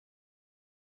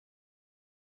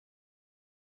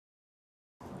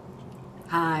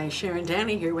Hi, Sharon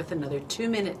Danny here with another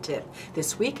 2-minute tip.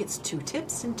 This week it's 2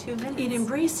 tips in 2 minutes. In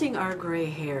embracing our gray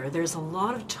hair, there's a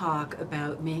lot of talk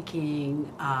about making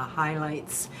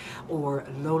highlights or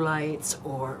lowlights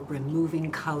or removing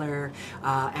color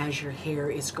as your hair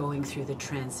is going through the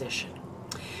transition.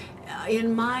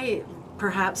 In my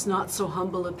perhaps not so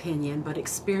humble opinion, but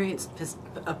experienced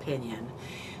opinion,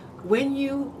 when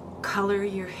you color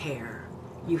your hair,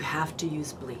 you have to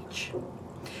use bleach.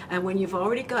 And when you've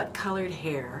already got colored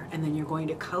hair and then you're going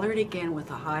to color it again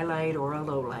with a highlight or a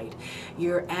low light,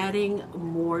 you're adding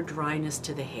more dryness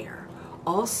to the hair.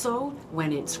 Also,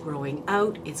 when it's growing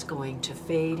out, it's going to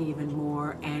fade even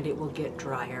more and it will get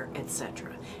drier,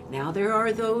 etc. Now, there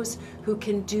are those who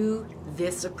can do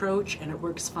this approach and it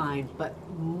works fine, but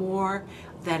more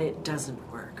that it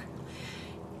doesn't work.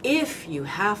 If you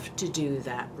have to do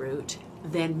that route,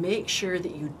 then make sure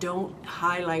that you don't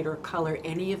highlight or color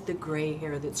any of the gray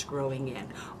hair that's growing in,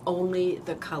 only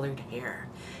the colored hair.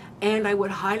 And I would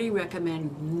highly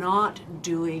recommend not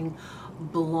doing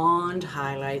blonde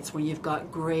highlights when you've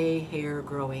got gray hair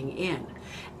growing in.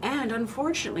 And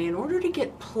unfortunately, in order to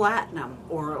get platinum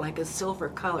or like a silver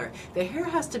color, the hair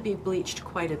has to be bleached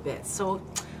quite a bit. So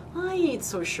I ain't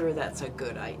so sure that's a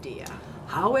good idea.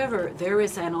 However, there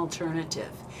is an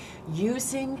alternative.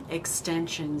 Using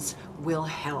extensions will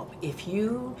help. If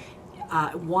you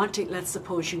want to, let's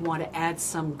suppose you want to add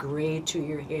some gray to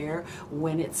your hair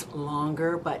when it's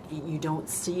longer, but you don't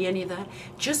see any of that,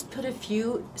 just put a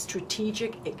few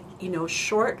strategic,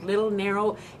 short, little,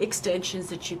 narrow extensions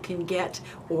that you can get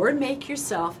or make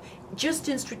yourself just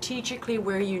in strategically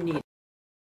where you need.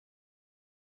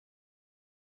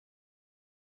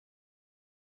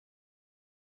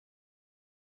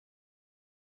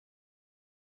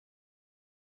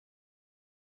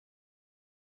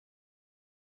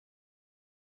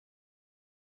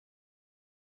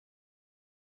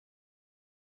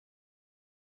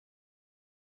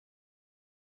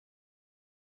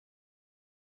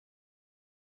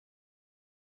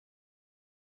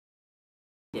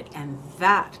 And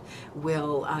that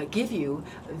will give you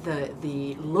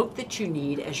the look that you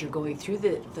need as you're going through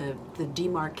the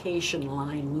demarcation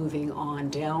line moving on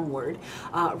downward,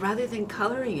 rather than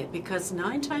coloring it, because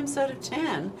 9 times out of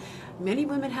 10 many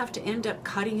women have to end up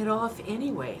cutting it off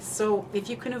anyway. So if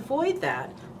you can avoid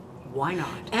that, why not?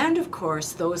 And of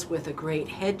course, those with a great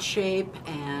head shape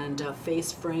and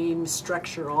face frame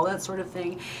structure, all that sort of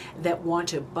thing, that want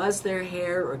to buzz their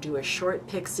hair or do a short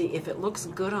pixie, if it looks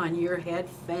good on your head,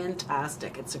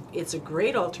 fantastic. It's a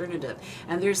great alternative.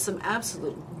 And there's some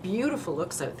absolute beautiful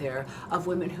looks out there of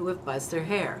women who have buzzed their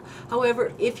hair.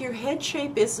 However, if your head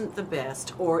shape isn't the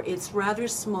best, or it's rather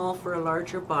small for a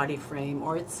larger body frame,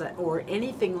 or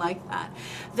anything like that,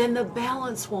 then the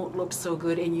balance won't look so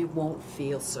good and you won't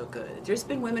feel so good. There's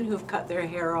been women who have cut their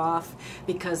hair off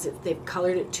because they've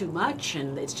colored it too much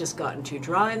and it's just gotten too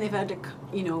dry and they've had to,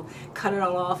 cut it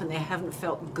all off and they haven't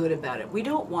felt good about it. We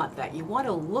don't want that. You want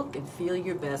to look and feel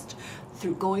your best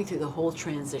through going through the whole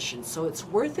transition. So it's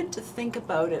worth it to think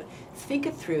about it, think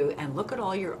it through, and look at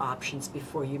all your options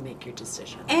before you make your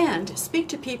decision. And speak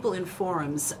to people in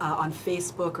forums on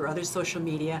Facebook or other social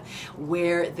media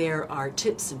where there are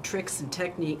tips and tricks and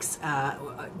techniques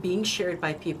being shared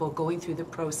by people going through the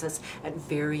process at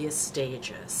various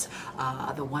stages.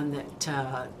 The one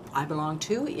that I belong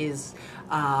to is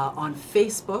on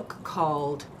Facebook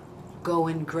called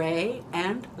Gray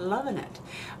Lovin It.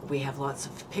 We have lots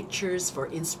of pictures for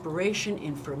inspiration,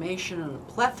 information, and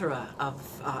a plethora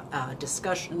of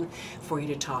discussion for you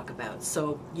to talk about.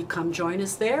 So you come join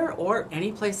us there or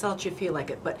any place else you feel like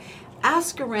it. But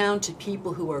ask around to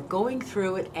people who are going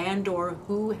through it and or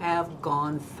who have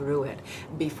gone through it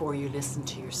before you listen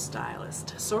to your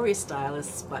stylist. Sorry,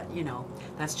 stylists, but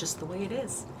that's just the way it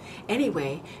is.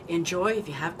 Anyway, enjoy. If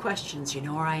you have questions, you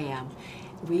know where I am.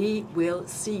 We will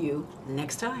see you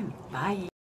next time. Bye.